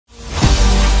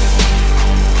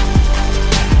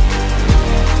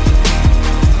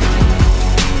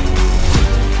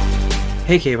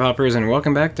Hey K-popers, and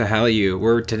welcome back to Hallyu,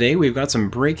 where today we've got some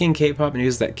breaking K-pop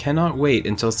news that cannot wait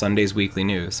until Sunday's weekly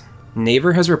news.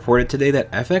 Naver has reported today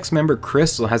that FX member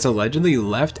Krystal has allegedly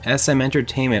left SM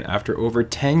Entertainment after over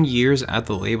 10 years at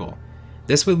the label.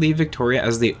 This would leave Victoria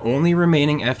as the only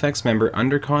remaining FX member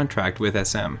under contract with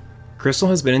SM. Krystal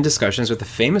has been in discussions with a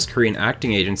famous Korean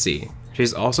acting agency.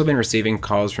 She's also been receiving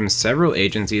calls from several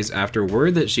agencies after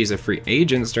word that she's a free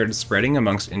agent started spreading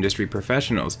amongst industry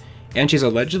professionals, and she's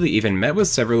allegedly even met with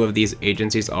several of these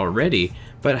agencies already,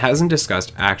 but hasn't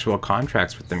discussed actual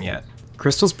contracts with them yet.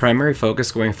 Krystal's primary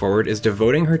focus going forward is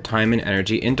devoting her time and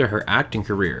energy into her acting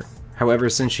career. However,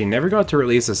 since she never got to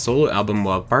release a solo album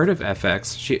while part of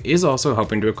FX, she is also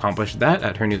hoping to accomplish that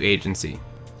at her new agency.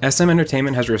 SM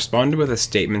Entertainment has responded with a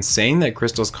statement saying that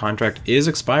Krystal's contract is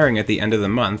expiring at the end of the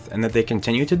month and that they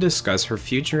continue to discuss her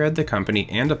future at the company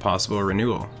and a possible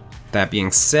renewal. That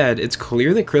being said, it's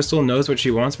clear that Krystal knows what she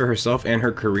wants for herself and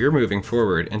her career moving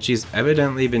forward, and she's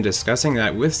evidently been discussing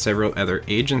that with several other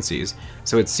agencies,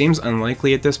 so it seems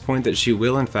unlikely at this point that she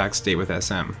will in fact stay with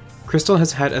SM. Krystal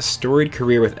has had a storied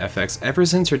career with FX ever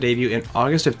since her debut in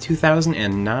August of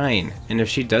 2009, and if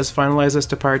she does finalize this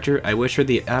departure, I wish her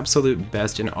the absolute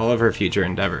best in all of her future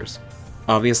endeavors.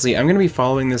 Obviously, I'm going to be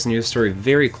following this news story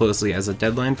very closely as the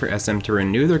deadline for SM to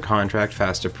renew their contract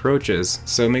fast approaches,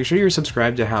 so make sure you're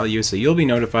subscribed to Hallyu so you'll be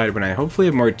notified when I hopefully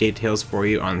have more details for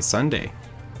you on Sunday.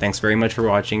 Thanks very much for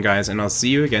watching guys, and I'll see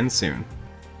you again soon.